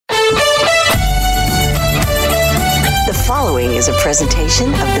following is a presentation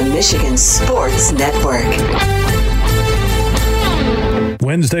of the Michigan Sports Network.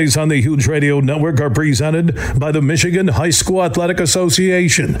 Wednesdays on the Huge Radio Network are presented by the Michigan High School Athletic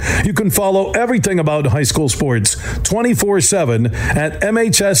Association. You can follow everything about high school sports 24/7 at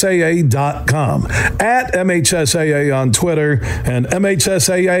MHSAA.com, at MHSAA on Twitter, and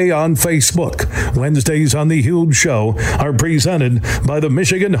MHSAA on Facebook. Wednesdays on the Huge Show are presented by the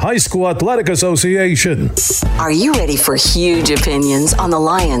Michigan High School Athletic Association. Are you ready for huge opinions on the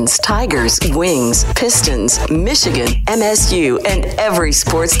Lions, Tigers, Wings, Pistons, Michigan, MSU, and every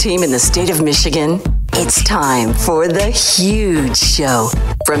sports team in the state of Michigan? It's time for the Huge Show.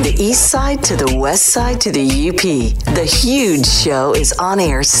 From the east side to the west side to the UP, the Huge Show is on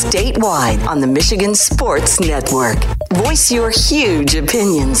air statewide on the Michigan Sports Network. Voice your huge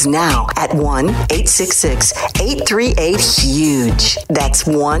opinions now at 1-866-838-HUGE. That's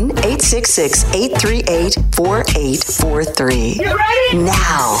 1-866-838-4843. You ready?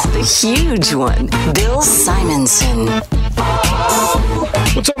 Now, the huge one, Bill Simonson.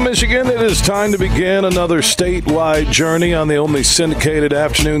 What's up, Michigan? It is time to begin another statewide journey on the only syndicated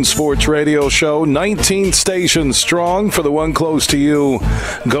afternoon sports radio show. 19 stations strong. For the one close to you,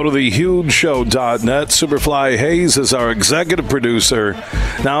 go to thehugeshow.net. Superfly Hayes is our executive producer.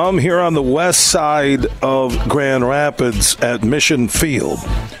 Now, I'm here on the west side of Grand Rapids at Mission Field,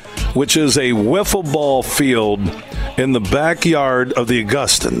 which is a wiffle ball field in the backyard of the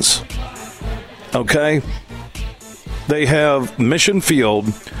Augustins. Okay? They have Mission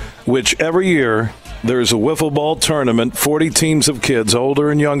Field, which every year there's a wiffle ball tournament, 40 teams of kids, older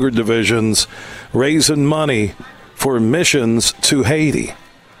and younger divisions, raising money for missions to Haiti.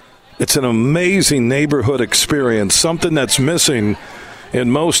 It's an amazing neighborhood experience, something that's missing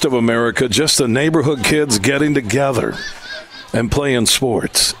in most of America, just the neighborhood kids getting together and playing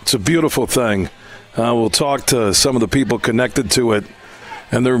sports. It's a beautiful thing. We'll talk to some of the people connected to it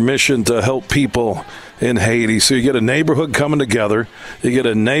and their mission to help people in Haiti. So you get a neighborhood coming together. You get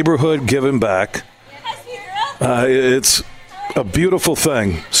a neighborhood giving back. It's a beautiful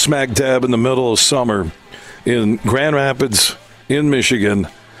thing, smack dab in the middle of summer in Grand Rapids, in Michigan,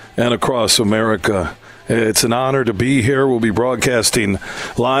 and across America. It's an honor to be here. We'll be broadcasting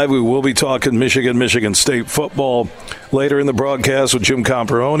live. We will be talking Michigan State football later in the broadcast with Jim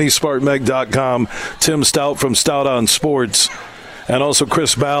Comparoni, SpartanMag.com, Tim Stout from Stout on Sports, and also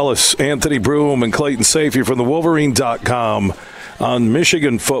Chris Ballas, Anthony Broom, and Clayton Safey from the Wolverine.com on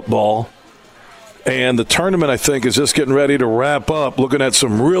Michigan football. And the tournament, I think, is just getting ready to wrap up, looking at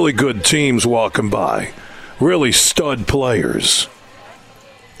some really good teams walking by, really stud players.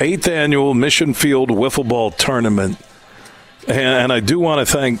 8th annual Mission Field Wiffle Ball Tournament. And I do want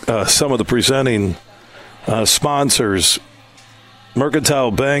to thank some of the presenting sponsors: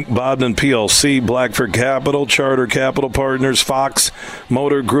 Mercantile Bank, Bodman PLC, Blackford Capital, Charter Capital Partners, Fox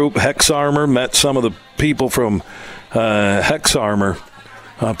Motor Group, Hex Armor. Met some of the people from Hex Armor,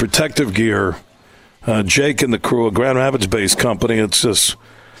 Protective Gear, Jake and the crew, a Grand Rapids-based company. It's just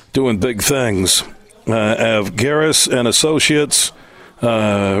doing big things. Have Garris and Associates,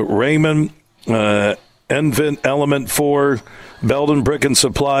 Raymond, Envent Element 4, Belden Brick and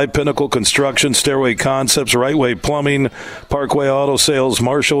Supply, Pinnacle Construction, Stairway Concepts, Right Way Plumbing, Parkway Auto Sales,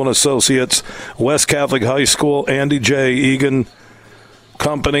 Marshall and Associates, West Catholic High School, Andy J. Egan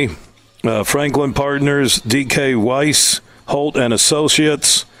Company, Franklin Partners, DK Weiss, Holt and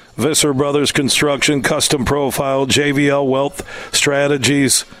Associates, Visser Brothers Construction, Custom Profile, JVL Wealth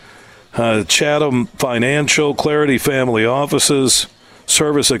Strategies, Chatham Financial, Clarity Family Offices,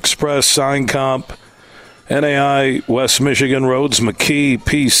 Service Express, Sign Comp, NAI, West Michigan, Rhodes McKee,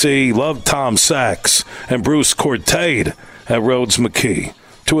 PC, love Tom Sachs and Bruce Cortade at Rhodes McKee.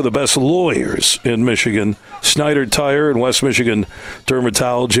 Two of the best lawyers in Michigan, Snyder Tire and West Michigan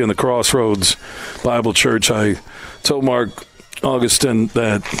Dermatology, and the Crossroads Bible Church. I told Mark Augustin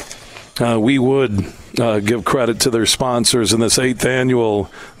that we would give credit to their sponsors in this 8th annual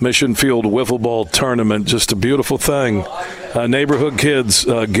Mission Field Wiffle Ball Tournament. Just a beautiful thing. Neighborhood kids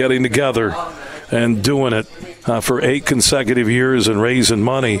getting together and doing it for 8 consecutive years and raising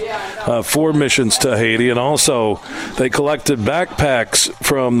money for missions to Haiti. And also, they collected backpacks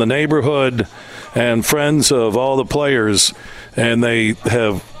from the neighborhood and friends of all the players, and they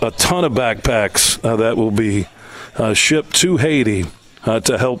have a ton of backpacks that will be shipped to Haiti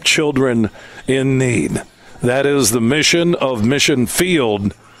to help children in need. That is the mission of Mission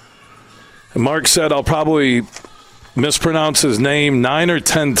Field. Mark said I'll probably mispronounce his name 9 or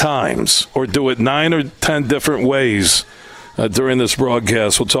 10 times, or do it 9 or 10 different ways during this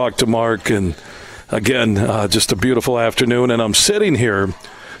broadcast. We'll talk to Mark, and again, just a beautiful afternoon. And I'm sitting here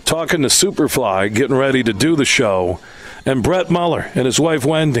talking to Superfly, getting ready to do the show, And Brett Muller and his wife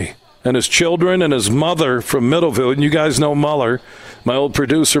Wendy and his children and his mother from Middleville. And you guys know Muller. My old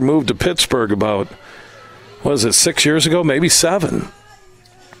producer moved to Pittsburgh about, 6 years ago? Maybe 7.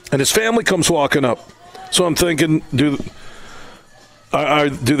 And his family comes walking up. So I'm thinking, do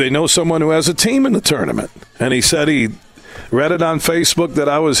they know someone who has a team in the tournament? And he said he read it on Facebook that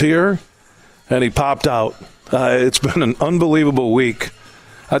I was here, and he popped out. It's been an unbelievable week.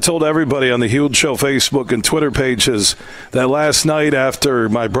 I told everybody on the Huge Show Facebook and Twitter pages that last night after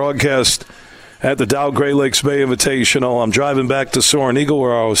my broadcast at the Dow Great Lakes Bay Invitational, I'm driving back to Soaring Eagle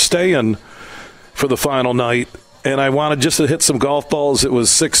where I was staying for the final night, and I wanted just to hit some golf balls. It was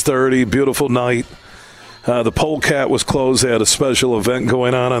 6:30, beautiful night. The Polecat was closed. They had a special event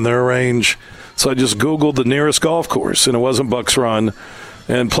going on their range. So I just Googled the nearest golf course, and it wasn't Bucks Run,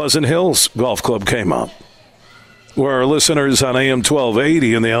 and Pleasant Hills Golf Club came up, where our listeners on AM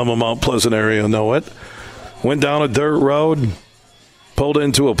 1280 in the Alma Mount Pleasant area know it. Went down a dirt road, pulled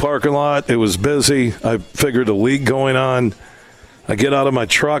into a parking lot. It was busy. I figured a league going on. I get out of my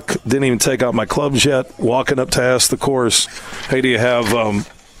truck, didn't even take out my clubs yet, walking up to ask the course, hey, do you have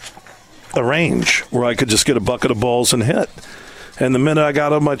a range where I could just get a bucket of balls and hit? And the minute I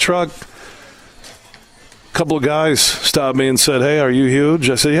got out of my truck, a couple of guys stopped me and said, hey, are you Huge?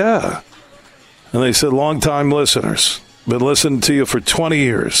 I said, yeah. And they said, long-time listeners, been listening to you for 20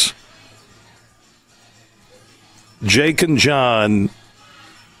 years. Jake and John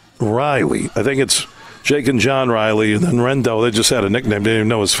Riley, I think it's Jake and John Riley, and then Rendo, they just had a nickname. They didn't even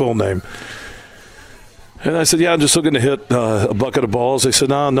know his full name. And I said, yeah, I'm just looking to hit a bucket of balls. They said,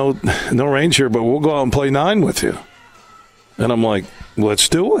 no range here, but we'll go out and play 9 with you. And I'm like, let's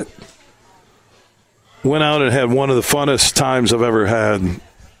do it. Went out and had one of the funnest times I've ever had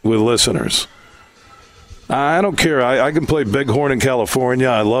with listeners. I don't care. I can play Bighorn in California.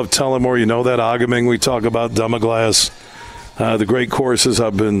 I love Tullamore. You know that. Agaming, we talk about Dumaglass. The great courses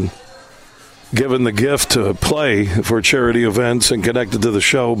I've been given the gift to play for charity events and connected to the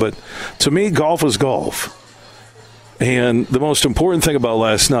show. But to me, golf is golf. And the most important thing about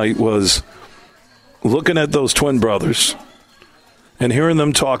last night was looking at those twin brothers and hearing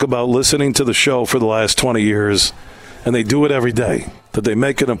them talk about listening to the show for the last 20 years, and they do it every day, that they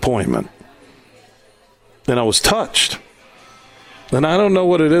make an appointment. And I was touched. And I don't know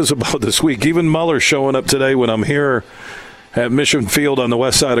what it is about this week. Even Muller showing up today when I'm here at Mission Field on the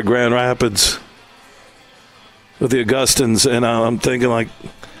west side of Grand Rapids with the Augustins, and I'm thinking like,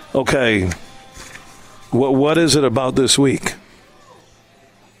 okay, what is it about this week?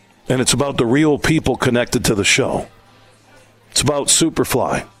 And it's about the real people connected to the show. It's about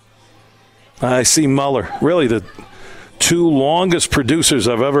Superfly. I see Muller, really the 2 longest producers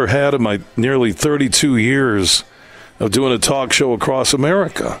I've ever had in my nearly 32 years of doing a talk show across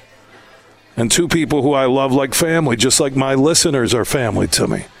America. And 2 people who I love like family, just like my listeners are family to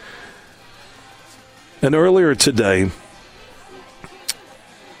me. And earlier today,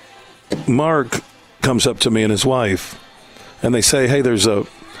 Mark comes up to me and his wife, and they say, hey, there's a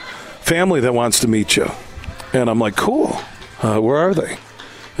family that wants to meet you. And I'm like, cool. Where are they?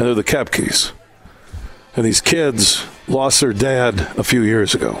 And they're the Kepkes. And these kids lost their dad a few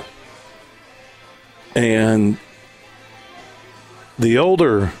years ago. And the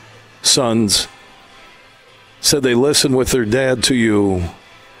older sons said they listened with their dad to you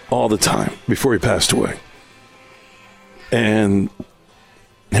all the time before he passed away. And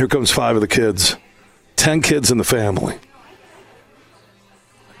here comes 5 of the kids, 10 kids in the family.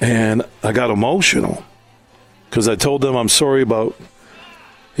 And I got emotional because I told them I'm sorry about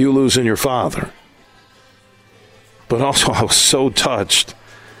you losing your father. But also I was so touched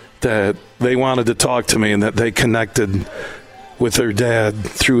that they wanted to talk to me and that they connected with their dad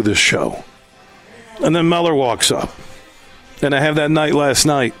through this show. And then Muller walks up. And I have that night last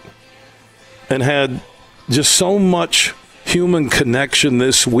night and had just so much human connection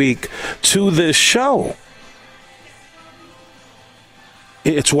this week to this show.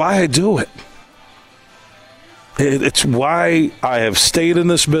 It's why I do it. It's why I have stayed in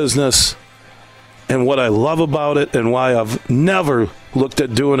this business and what I love about it and why I've never looked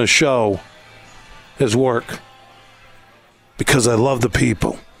at doing a show as work. Because I love the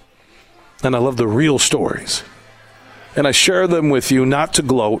people. And I love the real stories. And I share them with you not to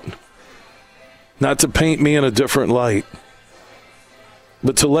gloat, not to paint me in a different light,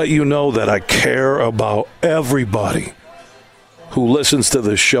 but to let you know that I care about everybody who listens to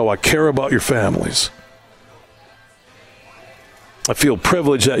this show. I care about your families. I feel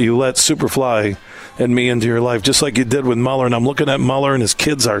privileged that you let Superfly and me into your life, just like you did with Muller. And I'm looking at Muller, and his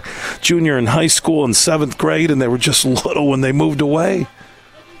kids are junior in high school and 7th grade, and they were just little when they moved away.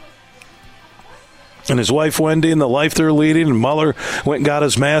 and his wife Wendy and the life they're leading. And Mueller went and got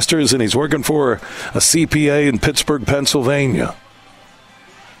his master's, and he's working for a CPA in Pittsburgh, Pennsylvania.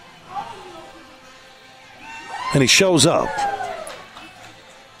 And he shows up.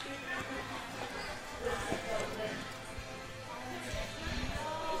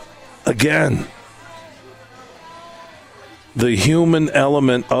 Again, the human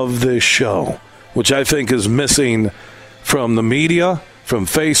element of this show, which I think is missing from the media, from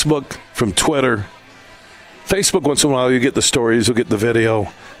Facebook, from Twitter. Facebook, once in a while, you get the stories, you get the video,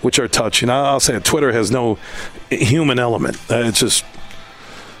 which are touching. I'll say Twitter has no human element. It's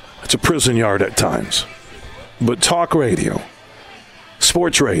a prison yard at times. But talk radio,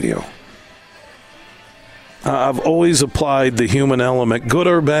 sports radio, I've always applied the human element, good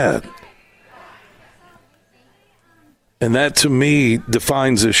or bad. And that, to me,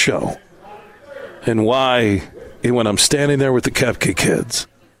 defines this show. And why, when I'm standing there with the Koepke kids,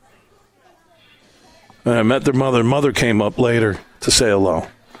 and I met their mother. Mother came up later to say hello.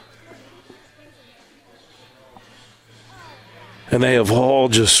 And they have all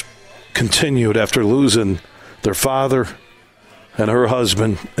just continued after losing their father and her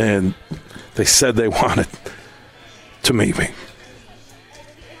husband, and they said they wanted to meet me.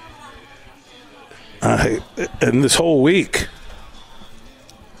 And this whole week,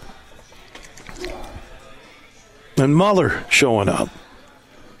 and Mueller showing up.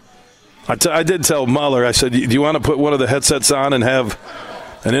 I did tell Mueller, I said, do you want to put one of the headsets on and have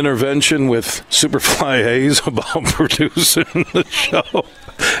an intervention with Superfly Hayes about producing the show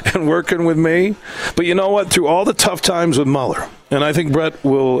and working with me? But you know what? Through all the tough times with Mueller, and I think Brett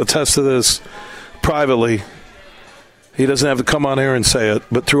will attest to this privately, he doesn't have to come on here and say it,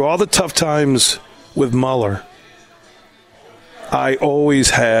 but through all the tough times with Mueller, I always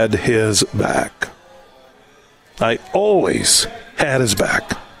had his back. I always had his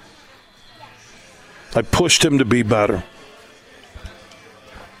back. I pushed him to be better.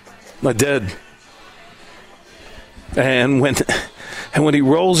 I did. And when he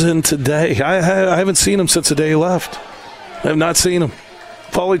rolls in today, I haven't seen him since the day he left. I have not seen him.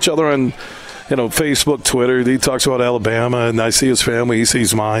 Follow each other on, Facebook, Twitter. He talks about Alabama, and I see his family. He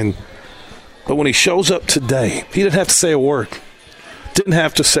sees mine. But when he shows up today, he didn't have to say a word. Didn't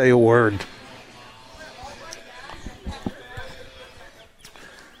have to say a word.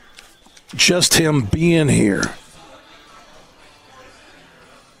 Just him being here.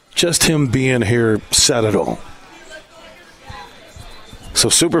 Just him being here said it all. So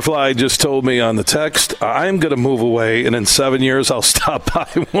Superfly just told me on the text, I'm going to move away, and in 7 years I'll stop by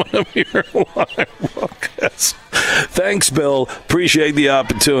one of your live broadcasts. Thanks, Bill. Appreciate the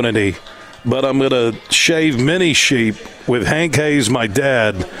opportunity. But I'm going to shave mini sheep with Hank Hayes, my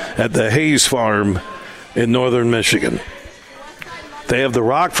dad, at the Hayes Farm in northern Michigan. They have the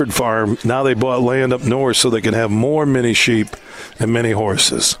Rockford Farm. Now they bought land up north so they can have more mini sheep and mini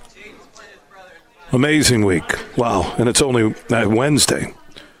horses. Amazing week. Wow. And it's only Wednesday.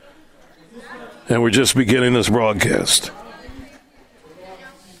 And we're just beginning this broadcast.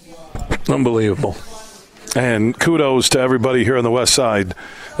 Unbelievable. And kudos to everybody here on the west side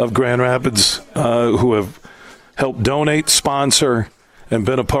of Grand Rapids who have helped donate, sponsor, and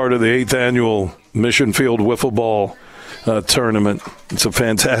been a part of the 8th annual Mission Field Wiffle Ball tournament. It's a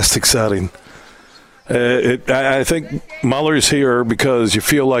fantastic setting. I think Mueller's here because you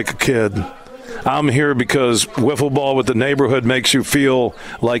feel like a kid. I'm here because wiffle ball with the neighborhood makes you feel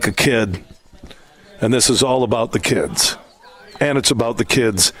like a kid. And this is all about the kids. And it's about the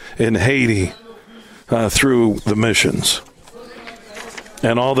kids in Haiti through the missions.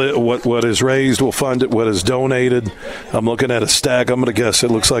 And all what is raised will fund it, what is donated. I'm looking at a stack. I'm going to guess it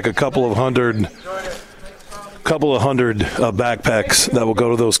looks like a couple of hundred backpacks that will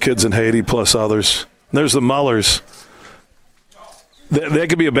go to those kids in Haiti, plus others. There's the Muellers. They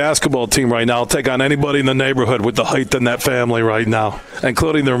could be a basketball team right now. I'll take on anybody in the neighborhood with the height in that family right now,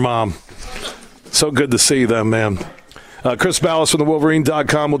 including their mom. So good to see them, man. Chris Ballas from the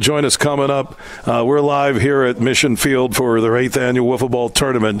Wolverine.com will join us coming up. We're live here at Mission Field for their 8th annual Wiffle Ball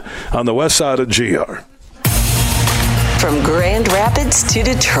tournament on the west side of GR. From Grand Rapids to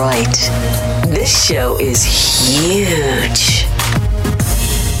Detroit, this show is huge.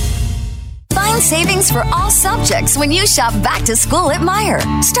 Find savings for all subjects when you shop back to school at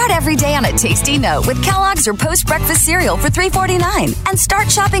Meijer. Start every day on a tasty note with Kellogg's or post-breakfast cereal for $3.49. And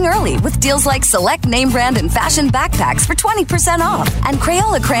start shopping early with deals like select name brand and fashion backpacks for 20% off. And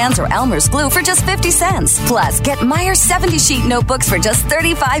Crayola crayons or Elmer's glue for just 50 cents. Plus, get Meijer 70-sheet notebooks for just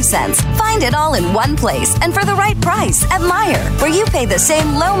 35 cents. Find it all in one place and for the right price at Meijer, where you pay the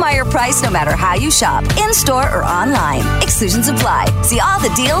same low Meijer price no matter how you shop, in-store or online. Exclusions apply. See all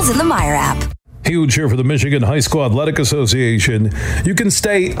the deals in the Meijer app. Huge here for the Michigan High School Athletic Association. You can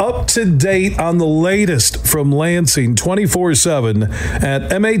stay up to date on the latest from Lansing 24/7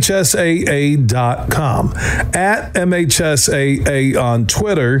 at MHSAA.com, at MHSAA on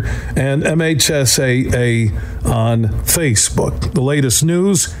Twitter, and MHSAA on Facebook. The latest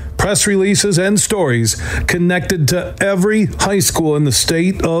news, press releases, and stories connected to every high school in the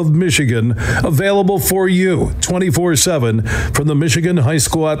state of Michigan, available for you 24/7 from the Michigan High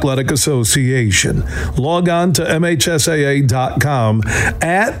School Athletic Association. Log on to MHSAA.com,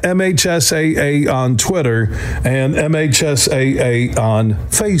 at MHSAA on Twitter, and MHSAA on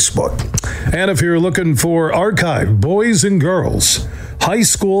Facebook. And if you're looking for archived boys and girls high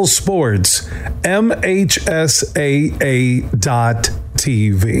school sports,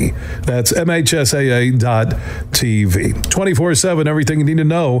 MHSAA.TV. That's MHSAA.TV. 24/7, everything you need to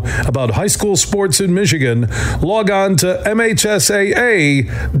know about high school sports in Michigan. Log on to MHSAA.com.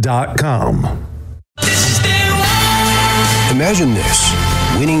 Imagine this,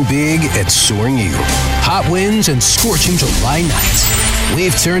 winning big at Soaring Eagle. Hot winds and scorching July nights.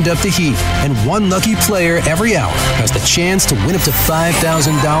 We've turned up the heat, and one lucky player every hour has the chance to win up to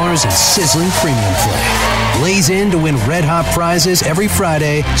 $5,000 in sizzling premium play. Blaze in to win red-hot prizes every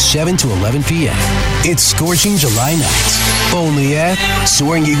Friday, 7 to 11 p.m. It's Scorching July Nights, only at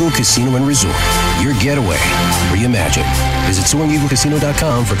Soaring Eagle Casino and Resort. Your getaway reimagined. Visit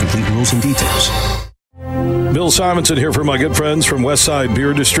SoaringEagleCasino.com for complete rules and details. Bill Simonson here for my good friends from Westside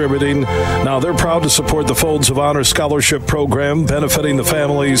Beer Distributing. Now, they're proud to support the Folds of Honor Scholarship Program, benefiting the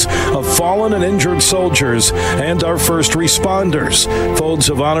families of fallen and injured soldiers and our first responders. Folds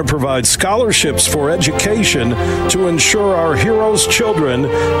of Honor provides scholarships for education to ensure our heroes' children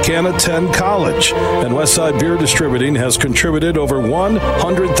can attend college. And Westside Beer Distributing has contributed over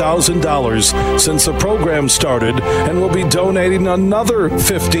 $100,000 since the program started and will be donating another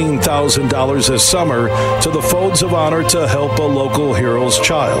 $15,000 this summer to the Folds of Honor to help a local hero's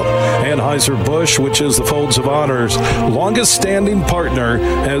child. Anheuser-Busch, which is the Folds of Honor's longest-standing partner,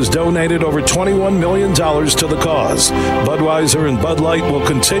 has donated over $21 million to the cause. Budweiser and Bud Light will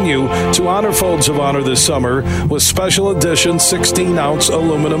continue to honor Folds of Honor this summer with special edition 16-ounce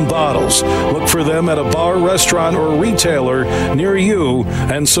aluminum bottles. Look for them at a bar, restaurant, or retailer near you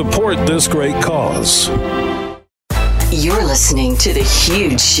and support this great cause. You're listening to The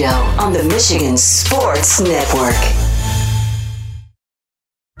Huge Show on the Michigan Sports Network.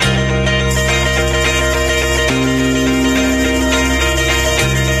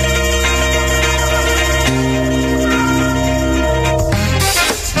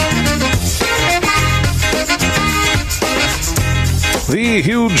 The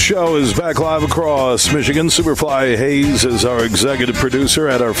Huge Show is back live across Michigan. Superfly Hayes is our executive producer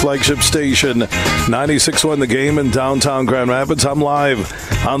at our flagship station, 96.1 The Game in downtown Grand Rapids. I'm live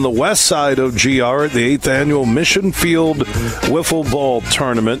on the west side of GR at the 8th annual Mission Field Wiffle Ball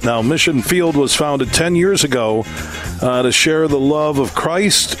Tournament. Now, Mission Field was founded 10 years ago to share the love of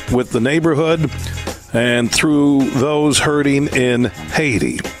Christ with the neighborhood and through those hurting in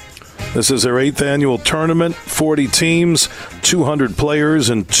Haiti. This is their 8th annual tournament, 40 teams, 200 players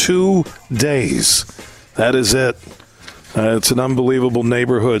in 2 days. That is it. It's an unbelievable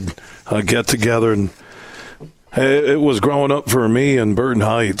neighborhood get-together. And it was growing up for me in Burton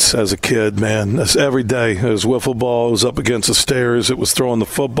Heights as a kid, man. That's every day. It was wiffle ball. It was up against the stairs. It was throwing the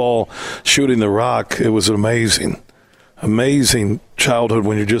football, shooting the rock. It was amazing. Amazing childhood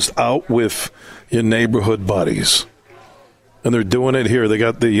when you're just out with your neighborhood buddies. And they're doing it here. They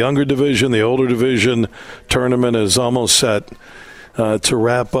got the younger division, the older division. Tournament is almost set to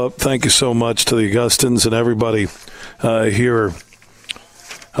wrap up. Thank you so much to the Augustins and everybody here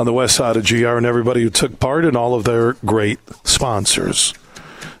on the west side of GR and everybody who took part in all of their great sponsors.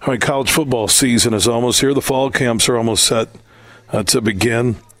 All right, college football season is almost here. The fall camps are almost set to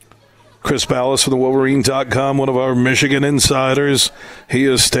begin. Chris Ballas from the Wolverine.com, one of our Michigan insiders. He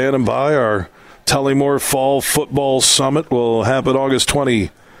is standing by. Our Tullymore Fall Football Summit will happen August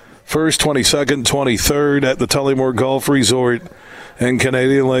 21st, 22nd, 23rd at the Tullymore Golf Resort in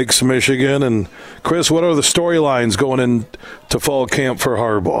Canadian Lakes, Michigan. And, Chris, what are the storylines going into fall camp for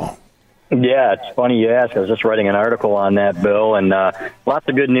Harbaugh? Yeah, it's funny you ask. I was just writing an article on that, Bill, and lots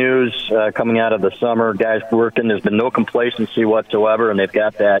of good news coming out of the summer. Guys working. There's been no complacency whatsoever, and they've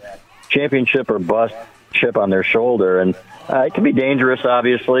got that championship or bust chip on their shoulder. And it can be dangerous,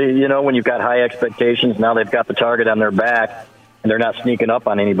 obviously, you know, when you've got high expectations. Now they've got the target on their back, and they're not sneaking up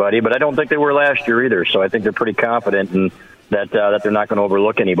on anybody. But I don't think they were last year either, so I think they're pretty confident in that they're not going to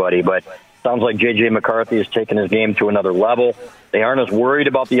overlook anybody. But Sounds like J.J. McCarthy has taken his game to another level. They aren't as worried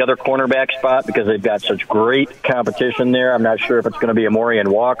about the other cornerback spot because they've got such great competition there. I'm not sure if it's going to be Amorian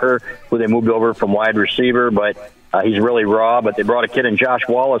Walker, who they moved over from wide receiver, but he's really raw. But they brought a kid in Josh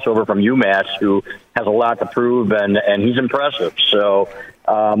Wallace over from UMass who has a lot to prove, and he's impressive. So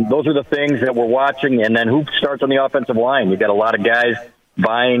those are the things that we're watching. And then who starts on the offensive line? You've got a lot of guys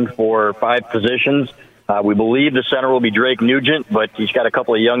vying for 5 positions. We believe the center will be Drake Nugent, but he's got a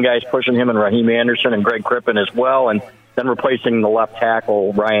couple of young guys pushing him, and Raheem Anderson and Greg Crippen as well, and then replacing the left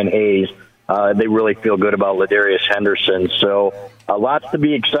tackle, Ryan Hayes. They really feel good about Ladarius Henderson. So lots to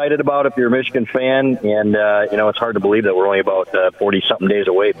be excited about if you're a Michigan fan, and, it's hard to believe that we're only about 40-something days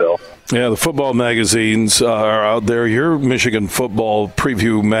away, Bill. Yeah, the football magazines are out there. Your Michigan football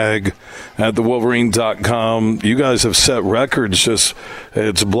preview mag at thewolverine.com, you guys have set records.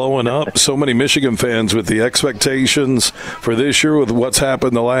 It's blowing up. So many Michigan fans with the expectations for this year, with what's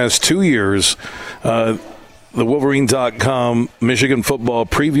happened the last 2 years. The Wolverine.com Michigan football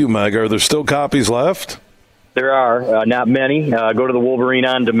preview mag. Are there still copies left? There are, not many. Go to the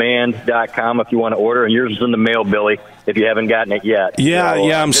WolverineOnDemand.com if you want to order, and yours is in the mail, Billy, if you haven't gotten it yet. Yeah,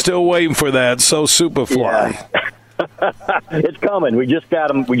 I'm still waiting for that. So Superfly. Yeah. It's coming. We just got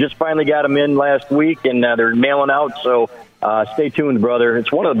them. We just finally got them in last week, and they're mailing out. So stay tuned, brother.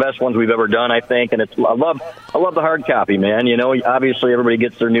 It's one of the best ones we've ever done, I think, and I love the hard copy, man. Obviously everybody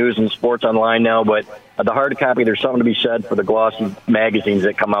gets their news and sports online now, but the hard copy, there's something to be said for the glossy magazines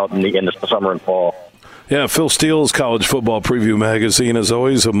that come out in the summer and fall. Yeah, Phil Steele's college football preview magazine is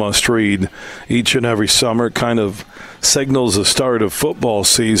always a must-read each and every summer. It kind of signals the start of football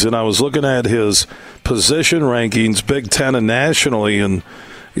season. I was looking at his position rankings, Big Ten and nationally, and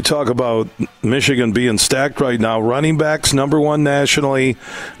you talk about Michigan being stacked right now. Running backs, number 1 nationally,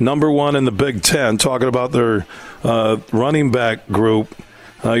 number 1 in the Big Ten. Talking about their running back group,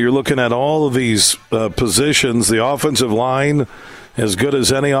 you're looking at all of these positions. The offensive line, as good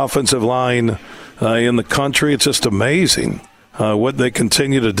as any offensive line in the country. It's just amazing what they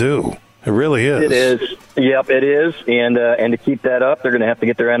continue to do. It really is. It is. Yep, it is. And to keep that up, they're going to have to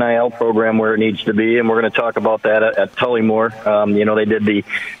get their NIL program where it needs to be, and we're going to talk about that at Tullymore.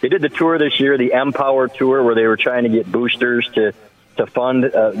 They did the tour this year, the Empower Tour, where they were trying to get boosters to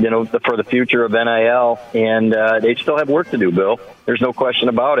fund, for the future of NIL, and they still have work to do, Bill. There's no question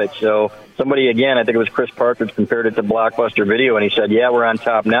about it. So somebody, again, I think it was Chris Partridge, compared it to Blockbuster Video, and he said, yeah, we're on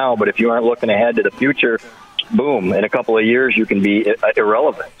top now, but if you aren't looking ahead to the future, boom, in a couple of years you can be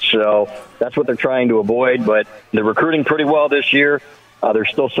irrelevant. So that's what they're trying to avoid, but they're recruiting pretty well this year. There's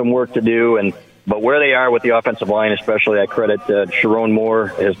still some work to do, but where they are with the offensive line especially, I credit Sharon Moore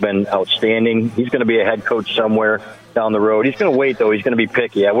has been outstanding. He's going to be a head coach somewhere down the road. He's going to wait, though. He's going to be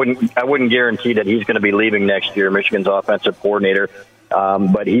picky. I wouldn't guarantee that he's going to be leaving next year, Michigan's offensive coordinator.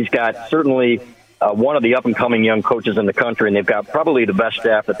 But he's got certainly one of the up-and-coming young coaches in the country, and they've got probably the best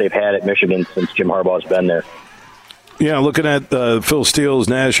staff that they've had at Michigan since Jim Harbaugh's been there. Yeah, looking at Phil Steele's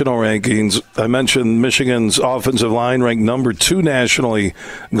national rankings, I mentioned Michigan's offensive line ranked number 2 nationally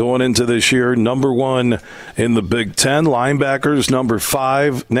going into this year, number 1 in the Big Ten. Linebackers, number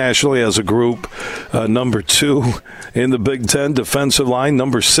 5 nationally as a group, number 2 in the Big Ten. Defensive line,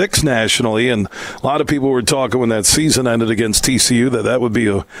 number 6 nationally. And a lot of people were talking when that season ended against TCU that would be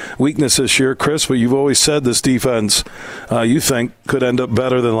a weakness this year. Chris, but you've always said this defense, you think, could end up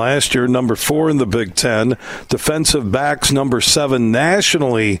better than last year. Number 4 in the Big Ten. Defensive backs, number 7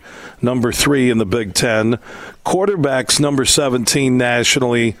 nationally, number 3 in the Big Ten. Quarterbacks, number 17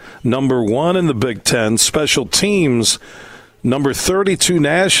 nationally, number 1 in the Big Ten. Special teams, number 32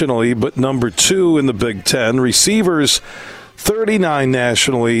 nationally, but number 2 in the Big Ten. Receivers, 39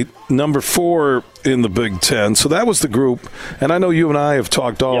 nationally, number 4 in the Big Ten. So that was the group. And I know you and I have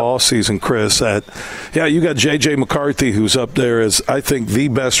talked all season, Chris, that, you got J.J. McCarthy, who's up there as, I think, the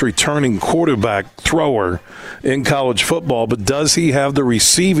best returning quarterback thrower in college football. But does he have the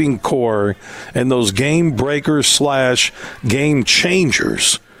receiving core and those game breakers / game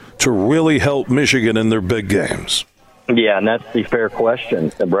changers to really help Michigan in their big games? Yeah, and that's the fair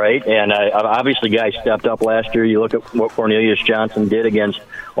question, right? And obviously guys stepped up last year. You look at what Cornelius Johnson did against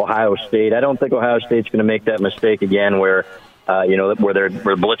Ohio State. I don't think Ohio State's going to make that mistake again where they're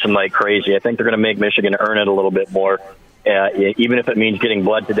blitzing like crazy. I think they're going to make Michigan earn it a little bit more, even if it means getting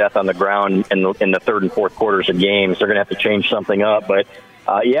bled to death on the ground in the third and fourth quarters of games. They're going to have to change something up. But,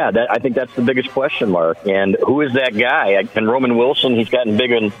 I think that's the biggest question mark. And who is that guy? And Roman Wilson, he's gotten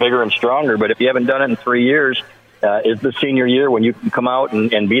bigger and stronger. But if you haven't done it in 3 years, is the senior year when you can come out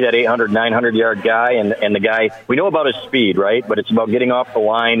and be that 800, 900-yard guy. And the guy, we know about his speed, right? But it's about getting off the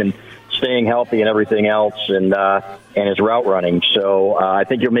line and staying healthy and everything else, and his route running. So I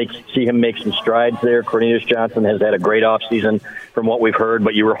think you'll see him make some strides there. Cornelius Johnson has had a great offseason from what we've heard,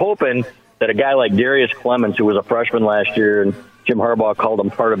 but you were hoping that a guy like Darius Clemens, who was a freshman last year, and Jim Harbaugh called him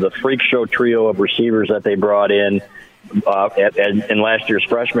part of the freak show trio of receivers that they brought in last year's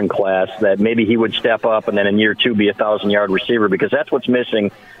freshman class, that maybe he would step up and then in year 2 be a 1,000-yard receiver, because that's what's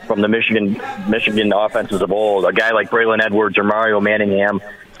missing from the Michigan offenses of old. A guy like Braylon Edwards or Mario Manningham,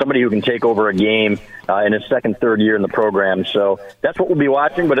 somebody who can take over a game in his second, third year in the program. So that's what we'll be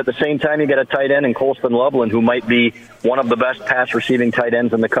watching. But at the same time, you got a tight end in Colston Loveland, who might be one of the best pass receiving tight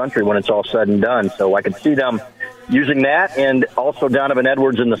ends in the country when it's all said and done. So I could see them using that, and also Donovan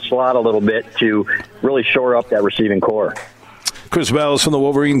Edwards in the slot a little bit to really shore up that receiving core. Chris Balas from the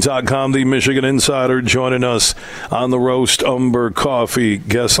Wolverines.com, the Michigan Insider, joining us on the Roast Umber Coffee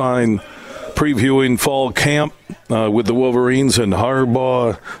guest line, previewing fall camp with the Wolverines and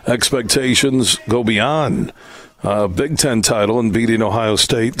Harbaugh. Expectations go beyond Big Ten title and beating Ohio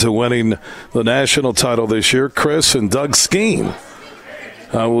State to winning the national title this year. Chris and Doug Skeen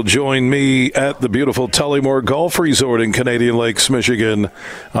will join me at the beautiful Tullymore Golf Resort in Canadian Lakes, Michigan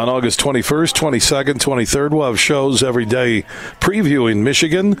on August 21st, 22nd, 23rd. We'll have shows every day previewing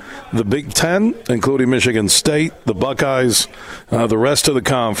Michigan, the Big Ten, including Michigan State, the Buckeyes, the rest of the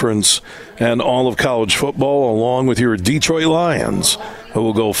conference, and all of college football, along with your Detroit Lions, who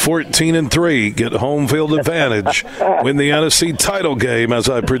will go 14-3, get home field advantage, win the NFC title game, as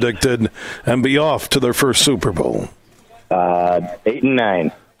I predicted, and be off to their first Super Bowl.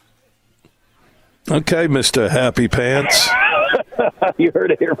 8-9. Okay, Mr. Happy Pants. You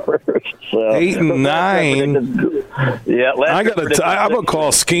heard it here first. So. 8-9. Yeah, I'm gonna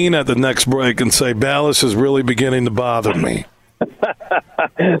call Skeen at the next break and say Balas is really beginning to bother me.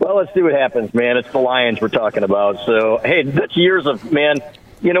 Well, let's see what happens, man. It's the Lions we're talking about. So, hey, that's years of, man,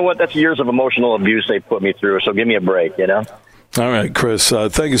 you know what? That's years of emotional abuse they put me through. So give me a break, you know? All right, Chris.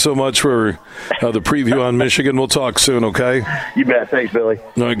 Thank you so much for the preview on Michigan. We'll talk soon, okay? You bet. Thanks, Billy.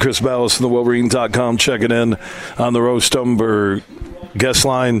 All right, Chris Balas from the Wolverine.com checking in on the Roast Umber guest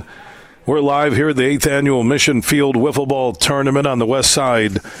line. We're live here at the 8th Annual Mission Field Wiffle Ball Tournament on the west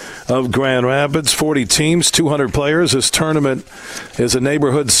side of Grand Rapids. 40 teams, 200 players. This tournament is a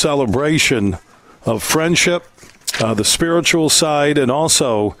neighborhood celebration of friendship, the spiritual side, and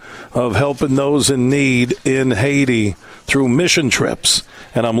also of helping those in need in Haiti through mission trips.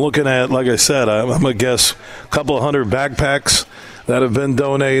 And I'm looking at, like I said, I'm going to guess a couple of hundred backpacks that have been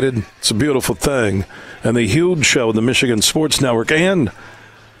donated. It's a beautiful thing. And the huge show, the Michigan Sports Network, and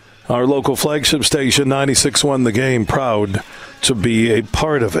our local flagship station, 96.1 The Game, proud to be a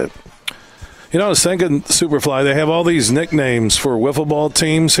part of it. You know, I was thinking, Superfly, they have all these nicknames for wiffle ball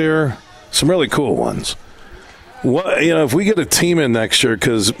teams here. Some really cool ones. What, you know, if we get a team in next year,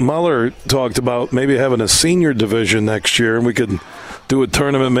 because Muller talked about maybe having a senior division next year, and we could do a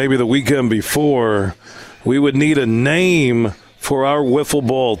tournament maybe the weekend before, we would need a name for our wiffle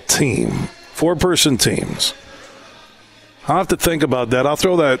ball team. 4-person teams. I'll have to think about that. I'll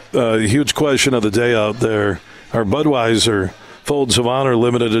throw that huge question of the day out there. Our Budweiser Folds of Honor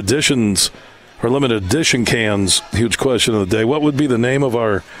limited editions or limited edition cans, huge question of the day. What would be the name of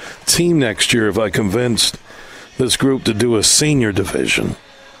our team next year if I convinced this group to do a senior division?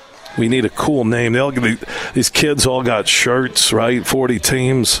 We need a cool name. These kids all got shirts, right? 40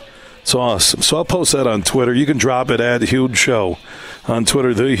 teams. It's awesome. So I'll post that on Twitter. You can drop it at Huge Show on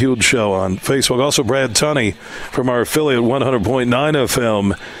Twitter, The Huge Show on Facebook. Also, Brad Tunney from our affiliate 100.9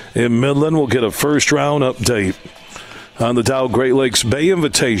 FM in Midland will get a first-round update on the Dow Great Lakes Bay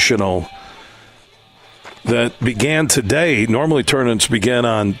Invitational that began today. Normally tournaments begin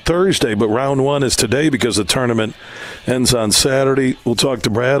on Thursday, but round one is today because the tournament ends on Saturday. We'll talk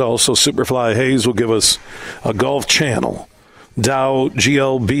to Brad. Also, Superfly Hayes will give us a Golf Channel Dow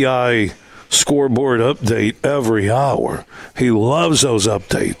GLBI scoreboard update every hour. He loves those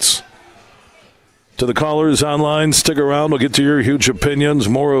updates. To the callers online, stick around. We'll get to your huge opinions,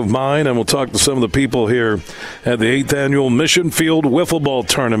 more of mine, and we'll talk to some of the people here at the 8th Annual Mission Field Wiffle Ball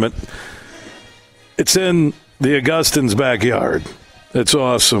Tournament. It's in the Augustins' backyard. It's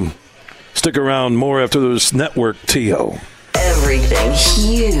awesome. Stick around. More after this network, T.O. Everything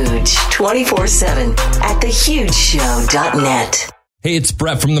huge 24/7 at thehugeshow.net. Hey, it's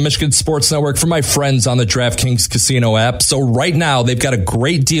Brett from the Michigan Sports Network for my friends on the DraftKings Casino app. So right now, they've got a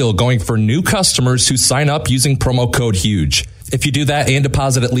great deal going for new customers who sign up using promo code HUGE. If you do that and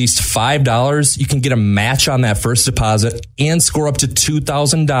deposit at least $5, you can get a match on that first deposit and score up to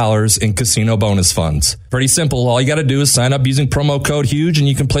 $2,000 in casino bonus funds. Pretty simple. All you got to do is sign up using promo code HUGE, and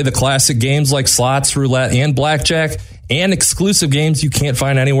you can play the classic games like slots, roulette, and blackjack, and exclusive games you can't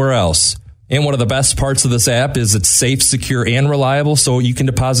find anywhere else. And one of the best parts of this app is it's safe, secure, and reliable, so you can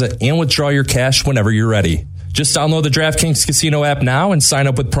deposit and withdraw your cash whenever you're ready. Just download the DraftKings Casino app now and sign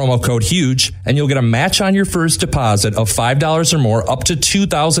up with promo code HUGE, and you'll get a match on your first deposit of $5 or more up to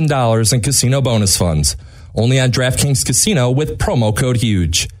 $2,000 in casino bonus funds. Only on DraftKings Casino with promo code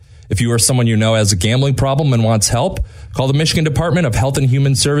HUGE. If you or someone you know has a gambling problem and wants help, call the Michigan Department of Health and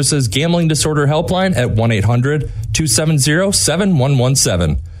Human Services Gambling Disorder Helpline at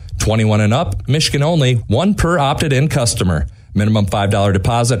 1-800-270-7117. 21 and up, Michigan only, one per opted-in customer. Minimum $5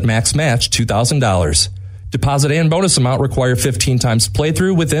 deposit, max match $2,000. Deposit and bonus amount require 15 times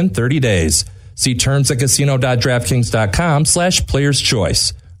playthrough within 30 days. See terms at casino.draftkings.com/players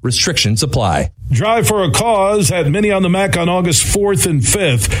choice. Restrictions apply. Drive for a Cause at Mini on the Mac on August 4th and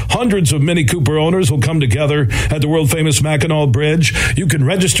 5th. Hundreds of Mini Cooper owners will come together at the world-famous Mackinac Bridge. You can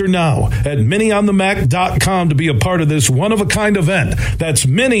register now at minionthemac.com to be a part of this one-of-a-kind event. That's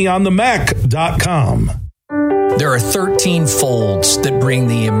minionthemac.com. There are 13 folds that bring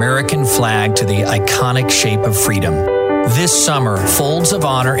the American flag to the iconic shape of freedom. This summer, Folds of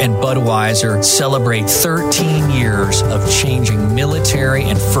Honor and Budweiser celebrate 13 years of changing military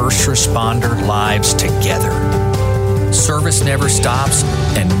and first responder lives together. Service never stops,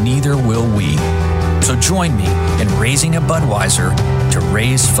 and neither will we. So join me in raising a Budweiser to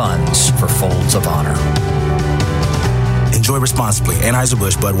raise funds for Folds of Honor. Enjoy responsibly.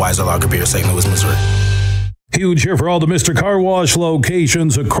 Anheuser-Busch Budweiser Lager Beer, St. Louis, Missouri. Huge here for all the Mr. Car Wash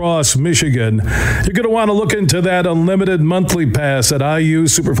locations across Michigan. You're going to want to look into that unlimited monthly pass that I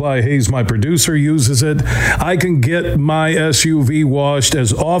use. Superfly Hayes, my producer, uses it. I can get my SUV washed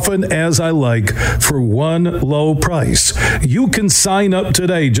as often as I like for one low price. You can sign up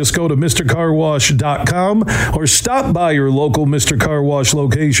today. Just go to MrCarWash.com or stop by your local Mr. Car Wash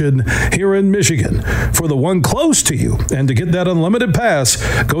location here in Michigan for the one close to you. And to get that unlimited pass,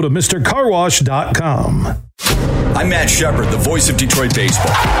 go to MrCarWash.com. I'm Matt Shepard, the voice of Detroit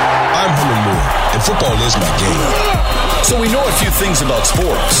baseball. I'm Herman Moore, and football is my game. So we know a few things about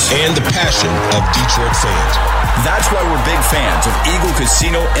sports. And the passion of Detroit fans. That's why we're big fans of Eagle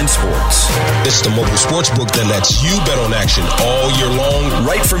Casino and Sports. It's the mobile sports book that lets you bet on action all year long.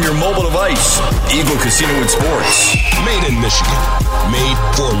 Right from your mobile device. Eagle Casino and Sports. Made in Michigan. Made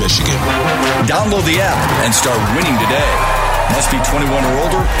for Michigan. Download the app and start winning today. Must be 21 or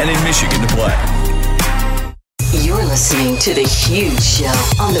older and in Michigan to play. You're listening to The Huge Show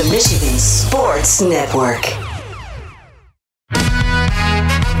on the Michigan Sports Network.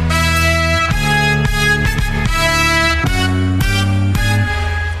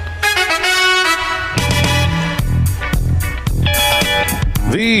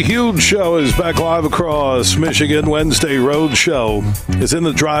 The Huge Show is back live across Michigan. Wednesday Road Show is in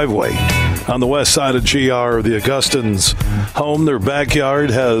the driveway on the west side of GR, the Augustins' home. Their backyard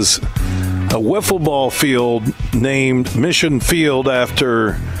has a wiffle ball field named Mission Field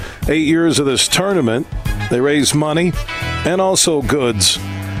after 8 years of this tournament. They raise money and also goods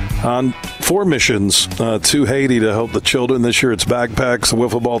for missions to Haiti to help the children. This year it's backpacks. The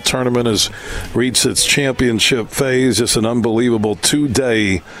wiffle ball tournament has reached its championship phase. Just an unbelievable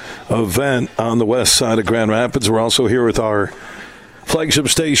 2-day event on the west side of Grand Rapids. We're also here with our flagship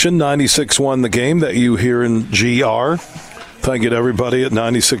station, 96.1 The Game, that you hear in GR. Thank you to everybody at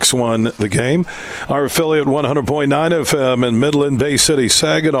 96.1 The Game. Our affiliate 100.9 FM in Midland, Bay City,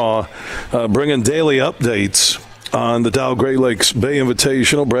 Saginaw, bringing daily updates on the Dow Great Lakes Bay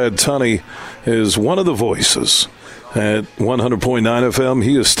Invitational. Brad Tunney is one of the voices at 100.9 FM.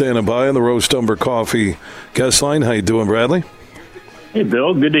 He is standing by on the Roast Umber Coffee guest line. How you doing, Bradley? Hey,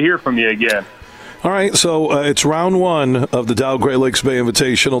 Bill. Good to hear from you again. All right, so it's round one of the Dow Great Lakes Bay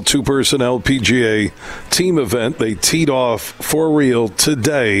Invitational two-person LPGA team event. They teed off for real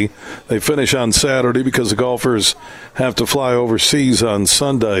today. They finish on Saturday because the golfers have to fly overseas on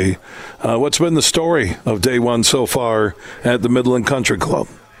Sunday. What's been the story of day one so far at the Midland Country Club?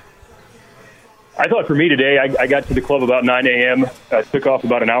 I thought for me today, I got to the club about 9 a.m. Took off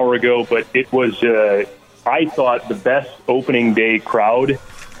about an hour ago, but it was, I thought, the best opening day crowd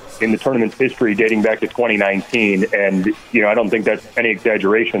in the tournament's history dating back to 2019. And, I don't think that's any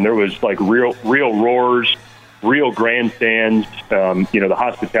exaggeration. There was like real roars, real grandstands. The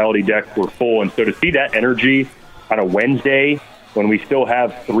hospitality decks were full. And so to see that energy on a Wednesday when we still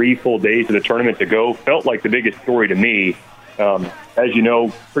have 3 full days of the tournament to go felt like the biggest story to me. As you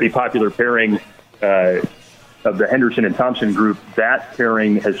know, pretty popular pairing of the Henderson and Thompson group. That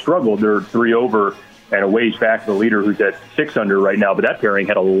pairing has struggled. They're 3 over and a ways back the leader, who's at 6 under right now. But that pairing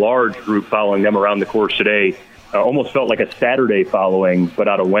had a large group following them around the course today. Almost felt like a Saturday following, but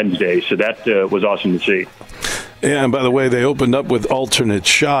out of Wednesday. So that was awesome to see. Yeah, and by the way, they opened up with alternate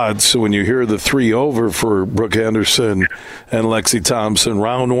shots. So when you hear the 3 over for Brooke Henderson and Lexi Thompson,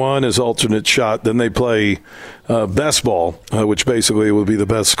 round 1 is alternate shot. Then they play best ball, which basically will be the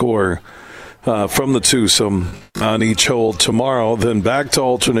best score from the twosome on each hole tomorrow. Then back to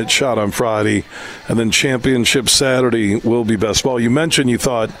alternate shot on Friday. And then championship Saturday will be best ball. You mentioned you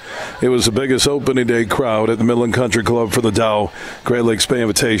thought it was the biggest opening day crowd at the Midland Country Club for the Dow Great Lakes Bay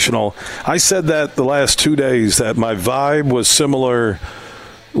Invitational. I said that the last 2 days, that my vibe was similar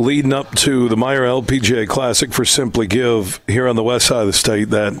leading up to the Meyer LPGA Classic for Simply Give here on the west side of the state,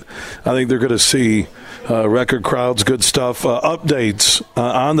 that I think they're going to see record crowds, good stuff. Updates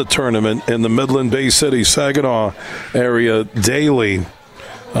on the tournament in the Midland, Bay City, Saginaw area daily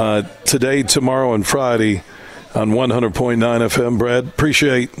today, tomorrow, and Friday on 100.9 FM. Brad,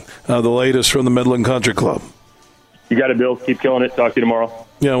 appreciate the latest from the Midland Country Club. You got it, Bill. Keep killing it. Talk to you tomorrow.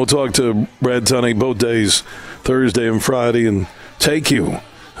 Yeah, we'll talk to Brad Tunney both days, Thursday and Friday, and take you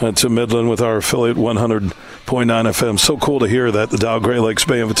to Midland with our affiliate 100.9 FM. So cool to hear that the Dow Great Lakes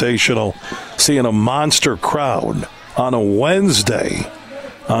Bay Invitational seeing a monster crowd on a Wednesday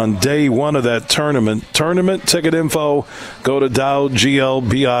on day 1 of that tournament. Tournament ticket info, go to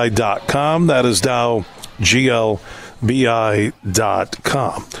dowglbi.com. That is dowglbi.com.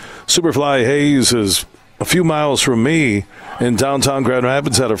 Superfly Hayes is a few miles from me in downtown Grand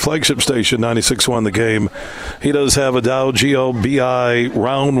Rapids at our flagship station, 96.1 The Game. He does have a Dow GLBI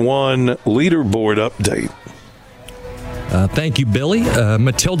Round 1 leaderboard update. Thank you, Billy.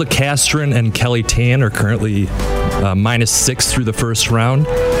 Matilda Castron and Kelly Tan are currently -6 through the first round.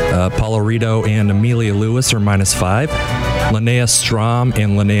 Paula Rito and Amelia Lewis are -5. Linnea Strom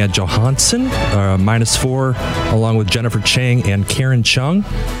and Linnea Johansson are -4, along with Jennifer Chang and Karen Chung.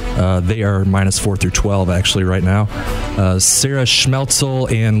 They are -4 through 12, actually, right now. Sarah Schmeltzel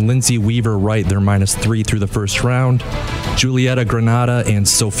and Lindsay Weaver Wright, they're -3 through the first round. Julieta Granada and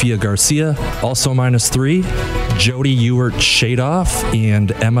Sofia Garcia, also -3. Jody Ewart Shadoff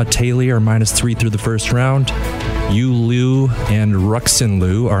and Emma Taylor are -3 through the first round. Yu Liu and Ruxin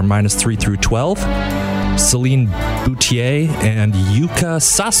Liu are -3 through 12. Celine Boutier and Yuka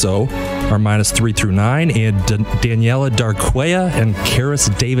Sasso are -3 through 9, and Daniela Darquea and Karis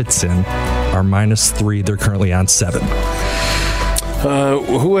Davidson are -3. They're currently on 7.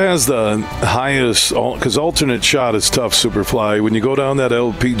 Who has the highest, because alternate shot is tough, Superfly. When you go down that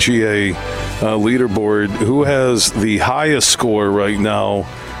LPGA leaderboard, who has the highest score right now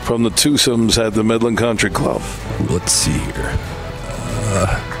from the twosomes at the Midland Country Club? Let's see here.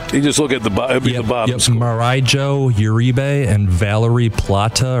 You just look at the bottom. Yep, Maraijo Uribe and Valerie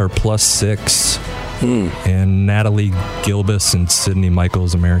Plata are +6. And Natalie Gilbis and Sydney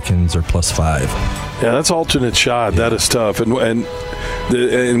Michaels Americans are +5. Yeah, that's alternate shot. Yeah. That is tough. And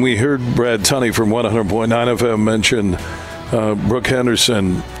we heard Brad Tunney from 100.9 FM mention Brooke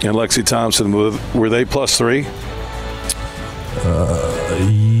Henderson and Lexi Thompson. Were they +3?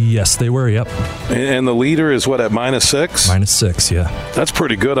 Yes, they were, yep. And the leader is what, at -6? -6, yeah. That's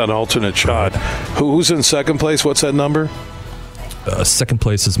pretty good on alternate shot. Who's in second place? What's that number? Second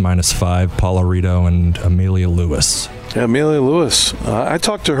place is -5, Paula Rito and Amelia Lewis. Yeah, Amelia Lewis. I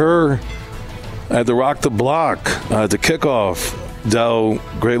talked to her at the Rock the Block to kick off Dow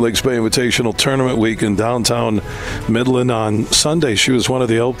Great Lakes Bay Invitational Tournament Week in downtown Midland on Sunday. She was one of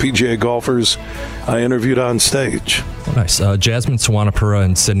the LPGA golfers I interviewed on stage. Oh, nice. Jasmine Sawanapura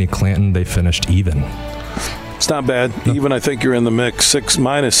and Sydney Clanton, they finished even. It's not bad. No. Even I think you're in the mix.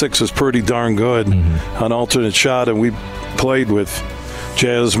 -6 is pretty darn good on alternate shot, and we played with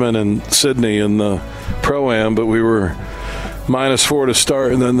Jasmine and Sydney in the Pro-Am, but we were -4 to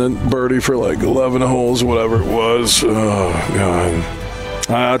start, and then the birdie for like 11 holes, whatever it was. Oh, God.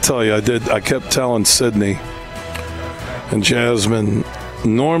 I'll tell you, I kept telling Sydney and Jasmine,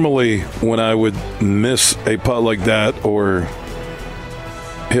 normally when I would miss a putt like that or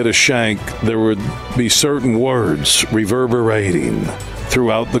hit a shank, there would be certain words reverberating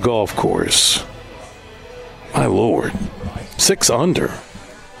throughout the golf course. My Lord. 6 under.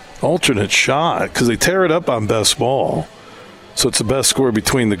 Alternate shot, because they tear it up on best ball. So it's the best score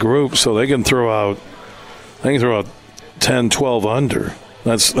between the groups, so they can throw out 10, 12 under.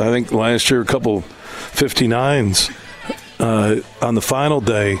 That's, I think, last year a couple 59s on the final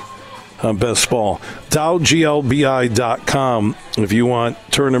day on best ball. DowGLBI.com if you want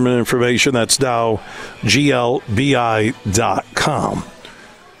tournament information. That's DowGLBI.com.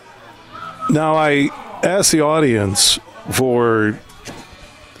 Now, I asked the audience for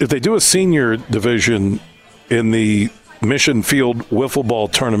if they do a senior division in the Mission Field Wiffle Ball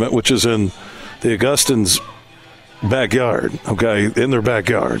Tournament, which is in the Augustine's backyard, okay, in their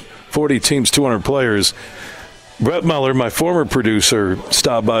backyard. 40 teams, 200 players. Brett Muller, my former producer,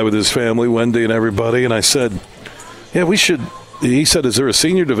 stopped by with his family, Wendy and everybody, and I said, yeah, we should. He said, is there a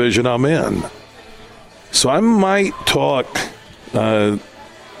senior division? I'm in. So I might talk to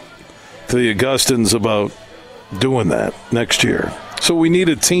the Augustins about doing that next year. So we need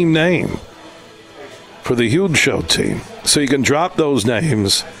a team name for the Huge Show team. So you can drop those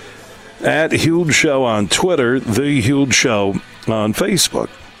names at Huge Show on Twitter, The Huge Show on Facebook.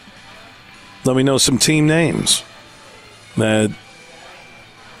 Let me know some team names that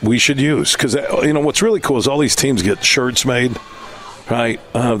we should use. Because, what's really cool is all these teams get shirts made, right?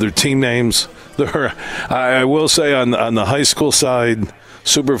 Their team names. I will say on the high school side,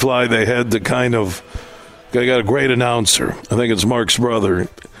 Superfly, they had they got a great announcer. I think it's Mark's brother.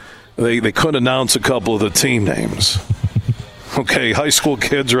 They couldn't announce a couple of the team names. Okay, high school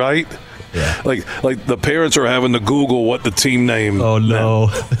kids, right? Yeah. Like the parents are having to Google what the team name. Oh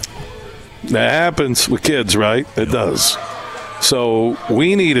no. That happens with kids, right? It does. So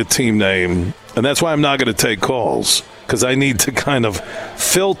we need a team name, and that's why I'm not going to take calls, because I need to kind of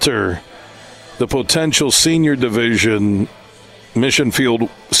filter the potential senior division Mission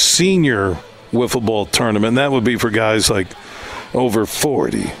Field senior wiffle ball tournament. That would be for guys like over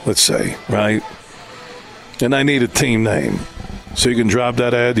 40, let's say, right? And I need a team name. So you can drop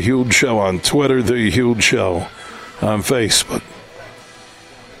that ad, Huge Show on Twitter, The Huge Show on Facebook.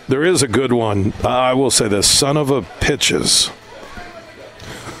 There is a good one. I will say this, Son of a Pitches.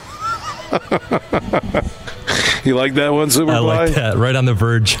 You like that one, Superfly? I like that. Right on the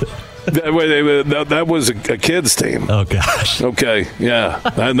verge. That was a kid's team. Oh gosh. Okay, yeah,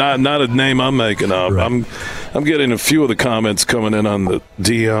 not a name I'm making up. Right. I'm getting a few of the comments coming in on the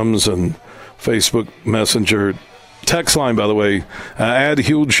DMs and Facebook Messenger. Text line, by the way, add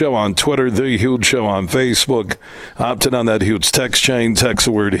Huge Show on Twitter, The Huge Show on Facebook. Opt in on that huge text chain. Text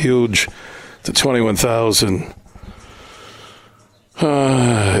the word huge to 21,000.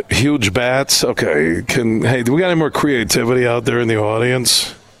 Huge bats. Okay. Hey, do we got any more creativity out there in the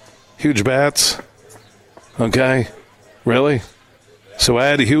audience? Huge bats? Okay. Really? So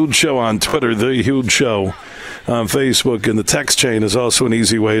add Huge Show on Twitter, The Huge Show on Facebook. And the text chain is also an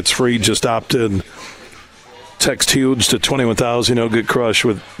easy way. It's free. Just opt in. Text Huge to 21,000. You'll get crushed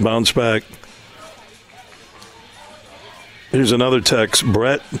with bounce back. Here's another text.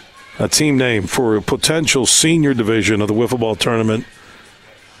 Brett, a team name for a potential senior division of the wiffle ball tournament.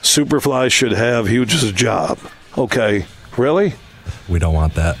 Superfly should have Huge's job. Okay. Really? We don't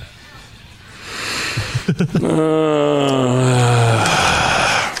want that.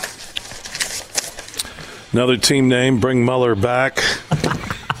 Another team name. Bring Muller back.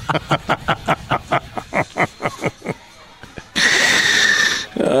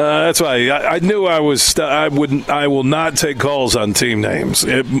 That's why I knew I will not take calls on team names.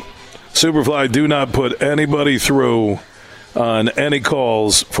 Superfly, do not put anybody through on any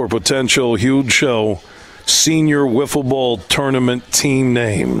calls for potential Huge Show senior wiffle ball tournament team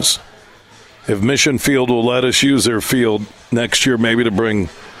names. If Mission Field will let us use their field next year, maybe to bring,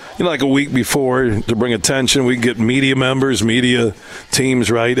 like a week before, to bring attention, we can get media members, media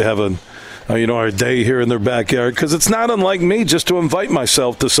teams, right, to have our day here in their backyard, because it's not unlike me just to invite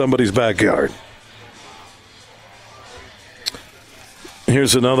myself to somebody's backyard.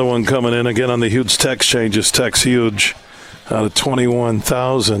 Here's another one coming in again on the Huge text chain. Just text Huge out of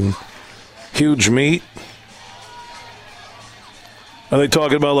 21,000. Huge meat. Are they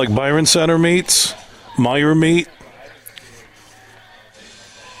talking about like Byron Center meats? Meyer meat?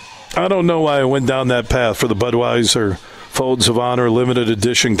 I don't know why I went down that path for the Budweiser Folds of Honor limited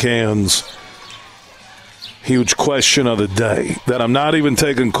edition cans. Huge question of the day that I'm not even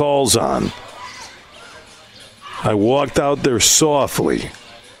taking calls on. I walked out there softly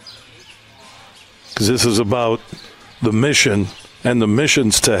because this is about the mission and the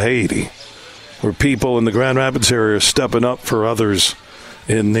missions to Haiti, where people in the Grand Rapids area are stepping up for others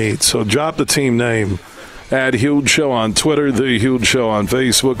in need. So drop the team name. Add Huge Show on Twitter, The Huge Show on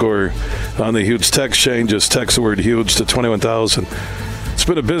Facebook, or on the Huge text chain. Just text the word Huge to 21,000. It's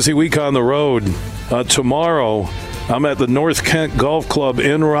been a busy week on the road. Tomorrow, I'm at the North Kent Golf Club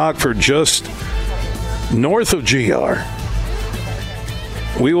in Rockford, just north of GR.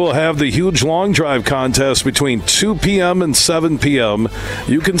 We will have the Huge Long Drive contest between 2 p.m. and 7 p.m.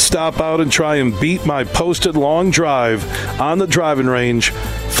 You can stop out and try and beat my posted long drive on the driving range.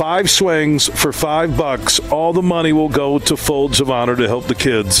 5 swings for $5. All the money will go to Folds of Honor to help the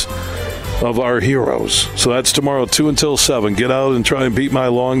kids of our heroes. So that's tomorrow, 2 until 7. Get out and try and beat my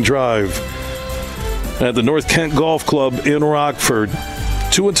long drive at the North Kent Golf Club in Rockford.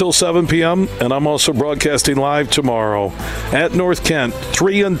 2 until 7 p.m., and I'm also broadcasting live tomorrow at North Kent,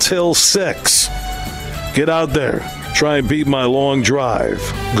 3 until 6. Get out there. Try and beat my long drive.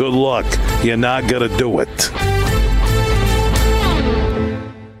 Good luck. You're not going to do it.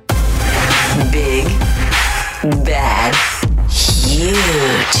 Big, bad,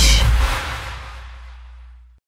 huge.